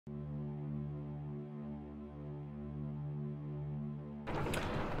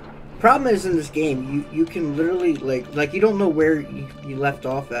problem is in this game, you can literally like you don't know where you left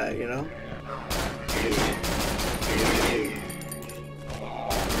off at, you know.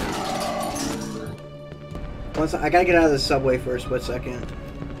 I gotta get out of the subway for a split second.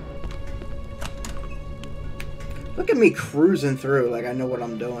 Look at me cruising through like I know what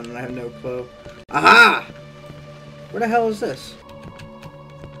I'm doing and I have no clue. Aha! Where the hell is this?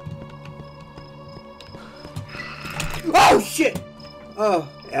 Oh shit! Oh,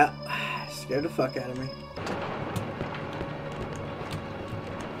 yeah. Scared the fuck out of me.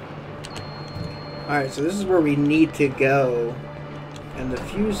 Alright, so this is where we need to go. And the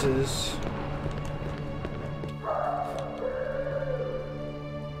fuses...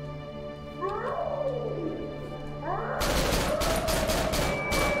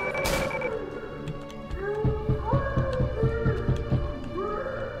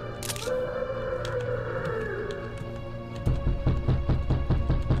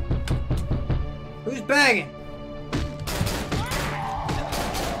 Who's banging?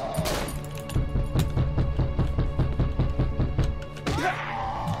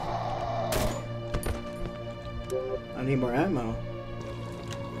 I need more ammo.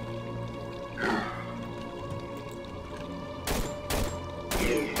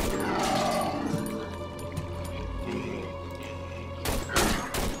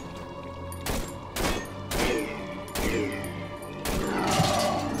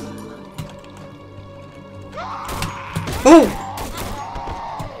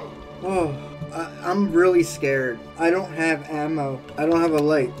 Oh, I'm really scared. I don't have ammo. I don't have a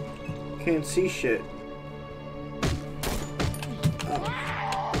light. Can't see shit. Oh.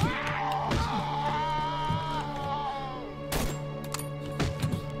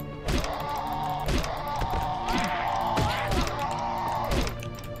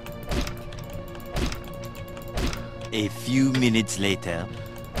 A few minutes later.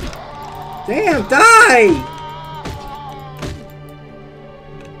 Damn, die!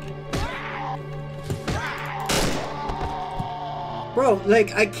 Bro,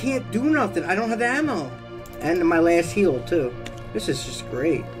 like, I can't do nothing. I don't have ammo. And my last heal, too. This is just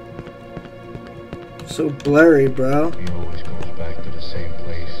great. So blurry, bro. He always goes back to the same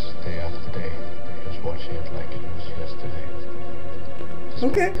place day after day. Just watching it like it was yesterday.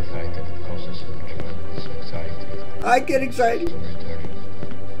 Despite Okay. the fact that it causes him tremendous anxiety. I get excited. To return.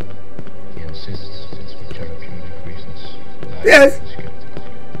 He insists it's for therapeutic reasons. Yes. Skeptical.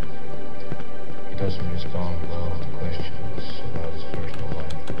 He doesn't respond well to questions about his personal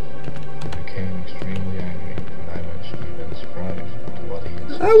life. He became extremely angry when I mentioned events prior to what he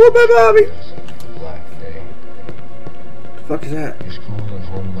insists I want my mommy. is a black day. What the fuck is that? His school and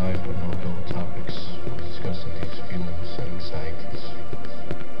home life were no-go topics for discussing these feelings and anxieties.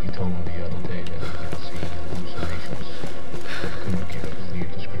 He told me the other day that he had seen hallucinations, but couldn't give a clear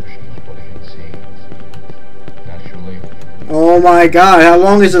description of what he had seen. Naturally, Oh my god, how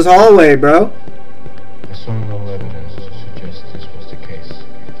long is this hallway, bro? I saw no evidence to suggest this was the case,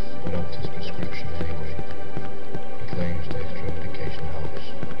 but upped his prescription anyway. He claims the extra medication helps.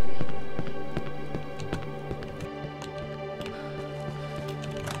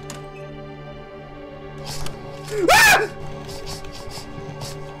 Ah!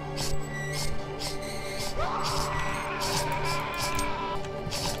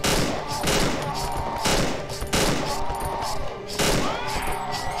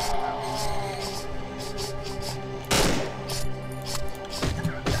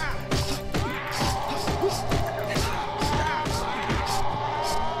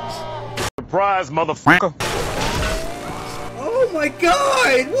 Surprise, motherfucker. Oh my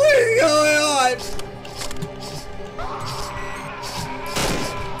god! What is going on?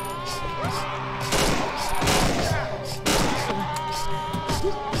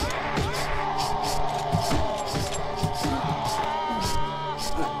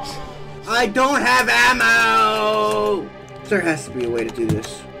 I don't have ammo! There has to be a way to do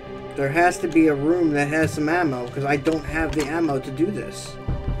this. There has to be a room that has some ammo, because I don't have the ammo to do this.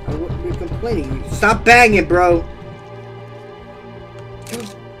 I wouldn't be complaining. Stop banging, bro!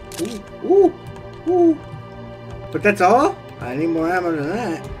 Ooh, ooh, ooh. But that's all? I need more ammo than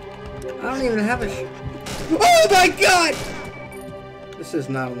that. I don't even have a Oh my god! This is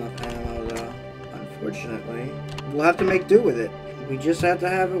not enough ammo, though. Unfortunately. We'll have to make do with it. We just have to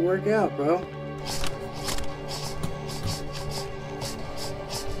have it work out, bro.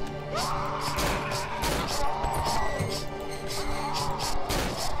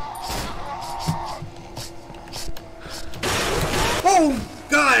 Oh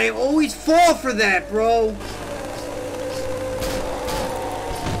god, I always fall for that, bro.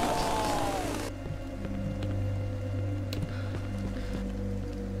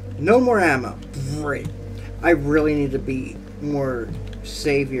 No more ammo. Great. I really need to be more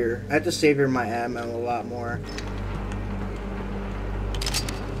savior. I have to savior my ammo a lot more.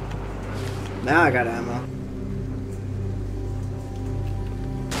 Now I got ammo.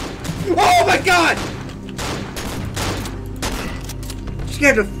 Oh my god!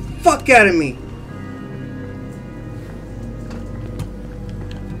 Scared the fuck out of me.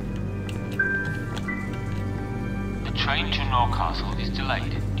 The train to Newcastle is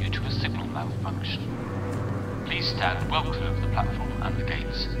delayed due to a signal malfunction. Please stand well clear of the platform and the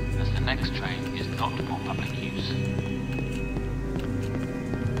gates, as the next train is not for public use.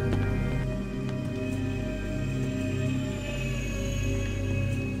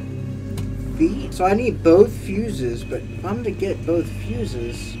 So I need both fuses, but if I'm to get both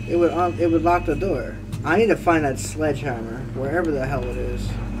fuses, it would lock the door. I need to find that sledgehammer, wherever the hell it is.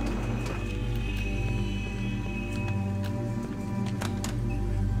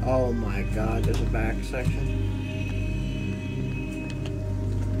 Oh my god, there's a back section.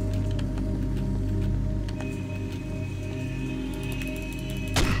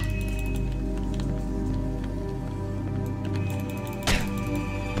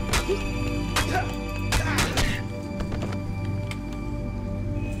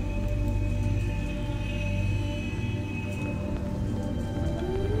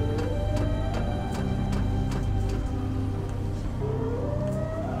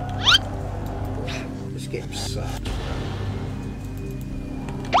 Game sucks.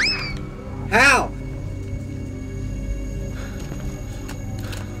 How?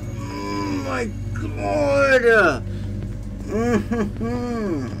 Oh my god!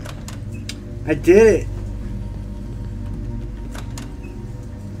 I did it.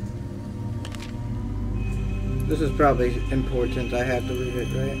 This is probably important. I have to read it,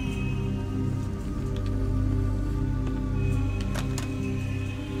 right?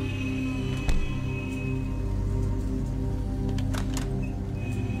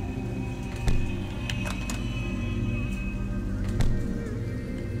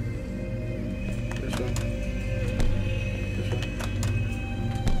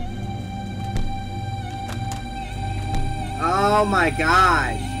 Oh my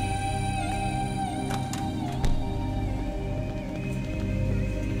gosh.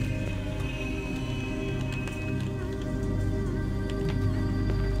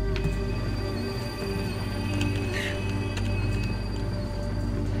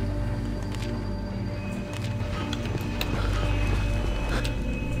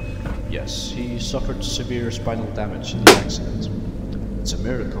 Yes, he suffered severe spinal damage in the accident. It's a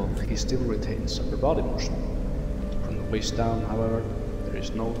miracle he still retains upper body motion. From the waist down, however, there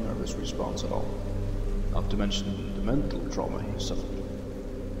is no nervous response at all, not to mention the mental trauma he suffered.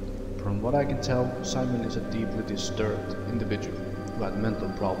 From what I can tell, Simon is a deeply disturbed individual who had mental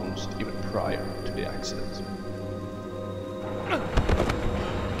problems even prior to the accident.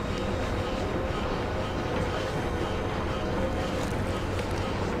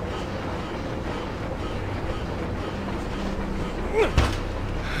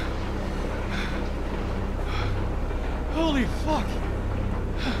 Holy fuck!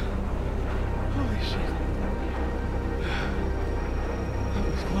 Holy shit. That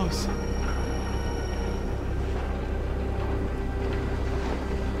was close.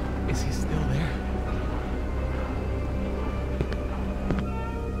 Is he still there?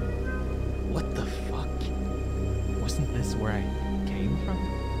 What the fuck? Wasn't this where I came from?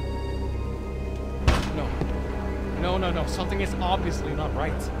 No. Something is obviously not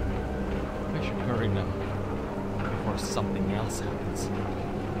right. I should hurry now. Before something else happens.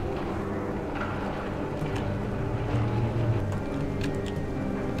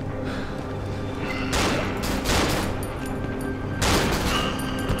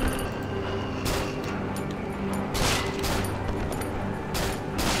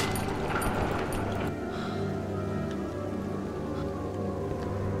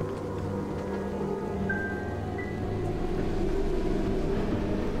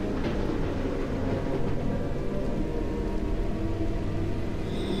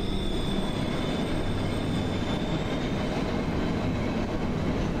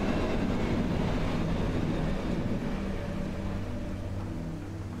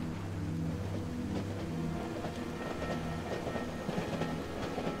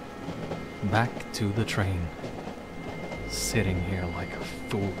 Back to the train. Sitting here like a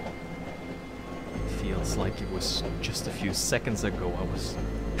fool. Feels like it was just a few seconds ago I was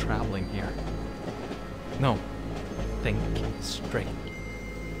traveling here. No, think straight.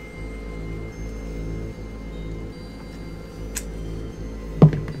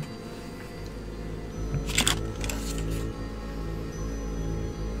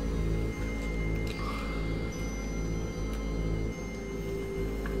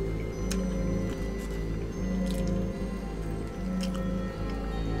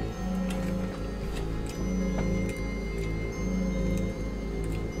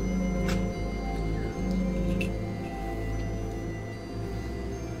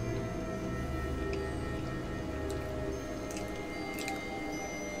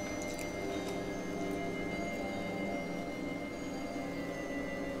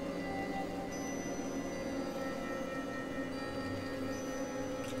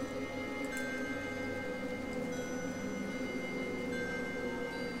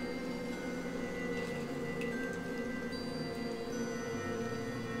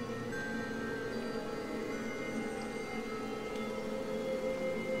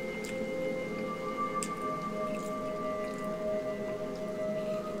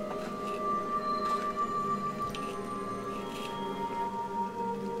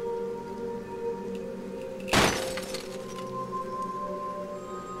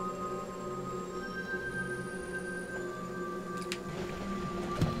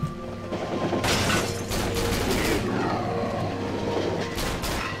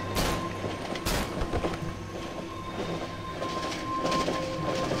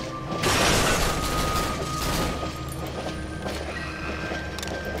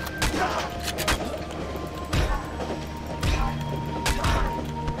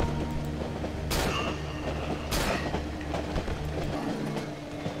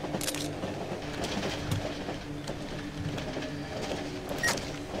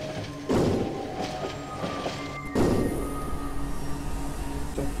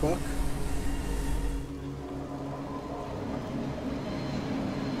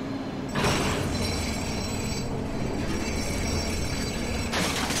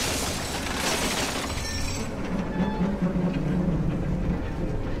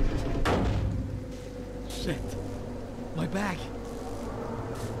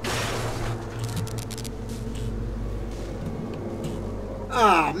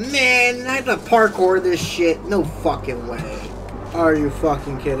 Aw, man, I have to parkour this shit. No fucking way. Are you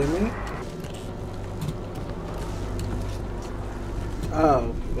fucking kidding me?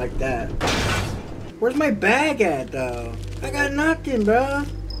 Oh, like that. Where's my bag at, though? I got nothing, bro.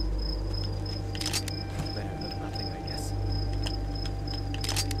 Better than nothing, I guess.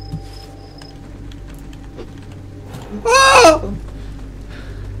 Oh!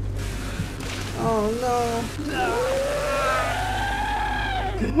 Oh, no.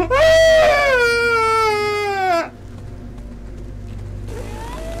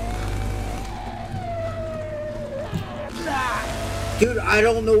 Dude, I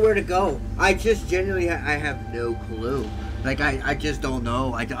don't know where to go. I just genuinely, I have no clue. Like, I just don't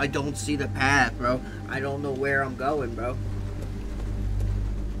know. I don't see the path, bro. I don't know where I'm going, bro.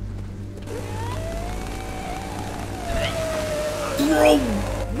 Bro,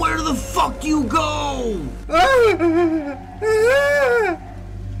 where the fuck you go?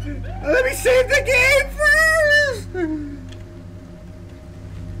 Let me save the game first!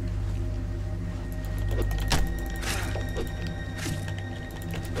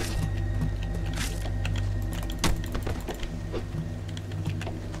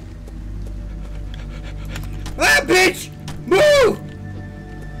 Ah, bitch! Move!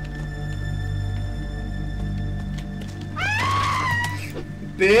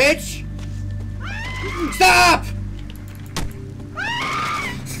 Bitch! Stop!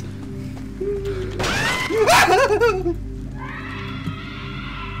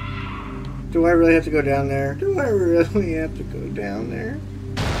 Do I really have to go down there? Do I really have to go down there?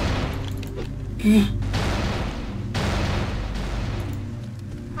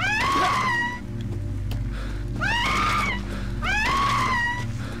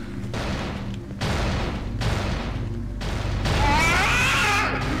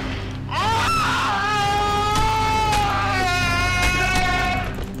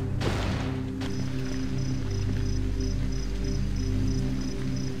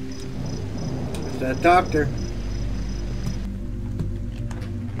 That doctor.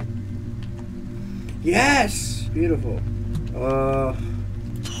 Yes! Beautiful.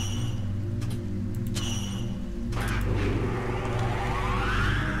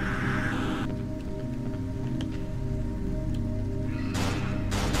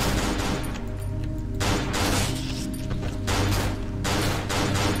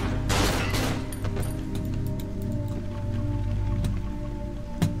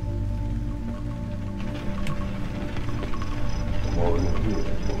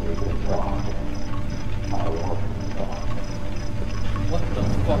 What the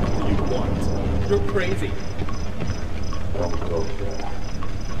fuck do you want? You're crazy. Come closer.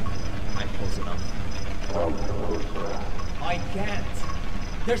 I'm close enough. Come closer. I can't.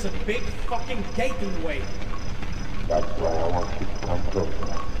 There's a big fucking gate in the way. That's why I want you to come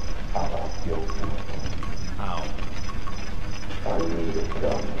closer. I'll kill you. How? I need a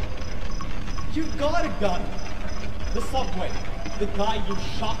gun. You got a gun. The subway. The guy you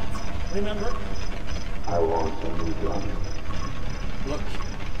shot. Remember? I want a new gun. Look,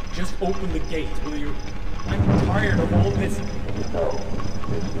 just open the gate, will you? I'm tired of all this. No,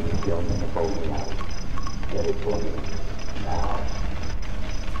 this is a gun in the boat now. Get it for me. Now.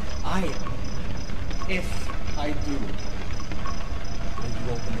 If I do, will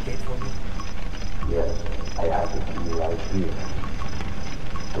you open the gate for me? Yes, I have it to you right here.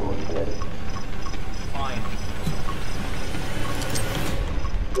 Go and get it. Fine.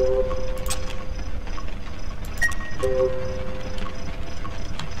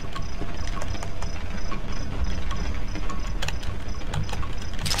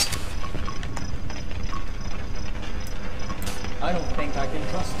 I don't think I can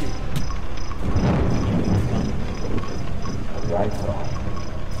trust you. Right on.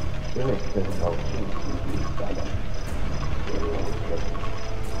 There is still no peace with each other.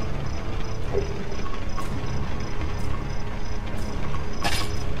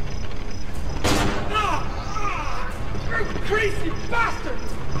 You crazy bastard!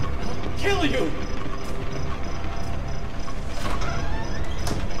 I'll kill you!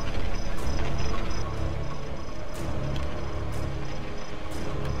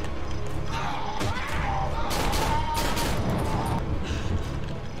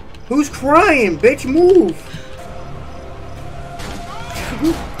 Who's crying? Bitch, move!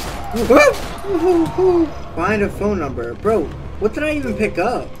 Find a phone number. Bro, what did I even pick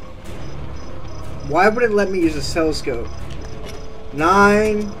up? Why would it let me use a cell scope?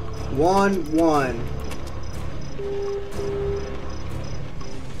 911.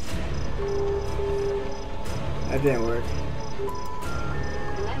 That didn't work.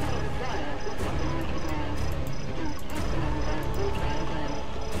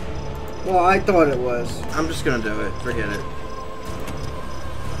 Well, I thought it was. I'm just gonna do it. Forget it.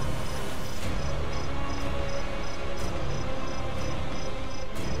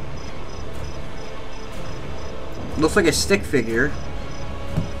 Looks like a stick figure.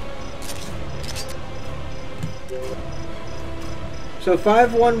 So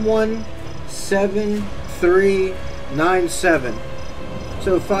 5117397.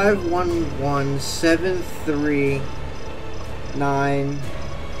 So 5117397.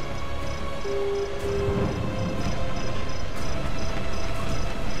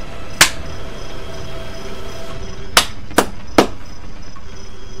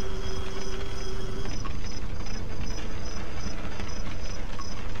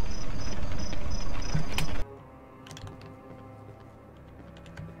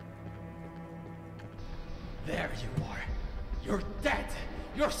 There you are. You're dead.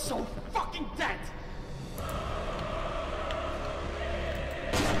 You're so fucking dead.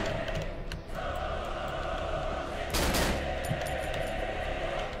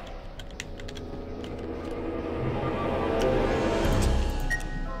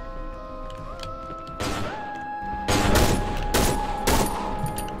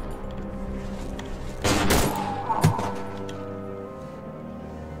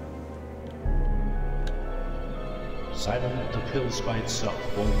 Citing the pills by itself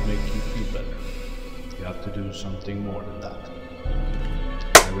won't make you feel better. You have to do something more than that.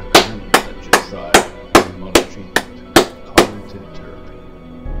 I recommend that you try hormonal treatment, cognitive therapy.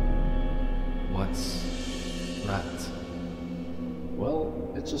 What's that?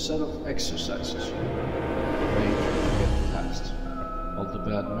 Well, it's a set of exercises you train to get past all the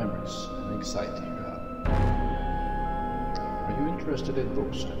bad memories and anxiety you have. Are you interested in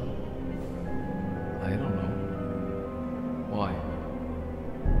books, Simon? I don't know. Why?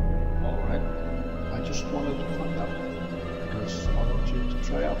 Alright. I just wanted to find out. Because I want you to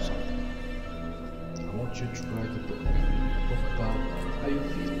try out something. I want you to write a book. A book about how you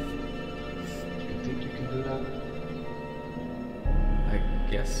feel. Do you think you can do that? I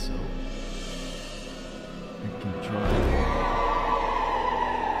guess so. I can try.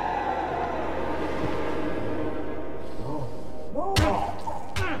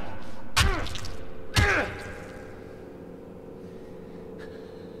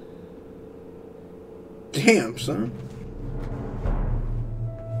 Damn, son.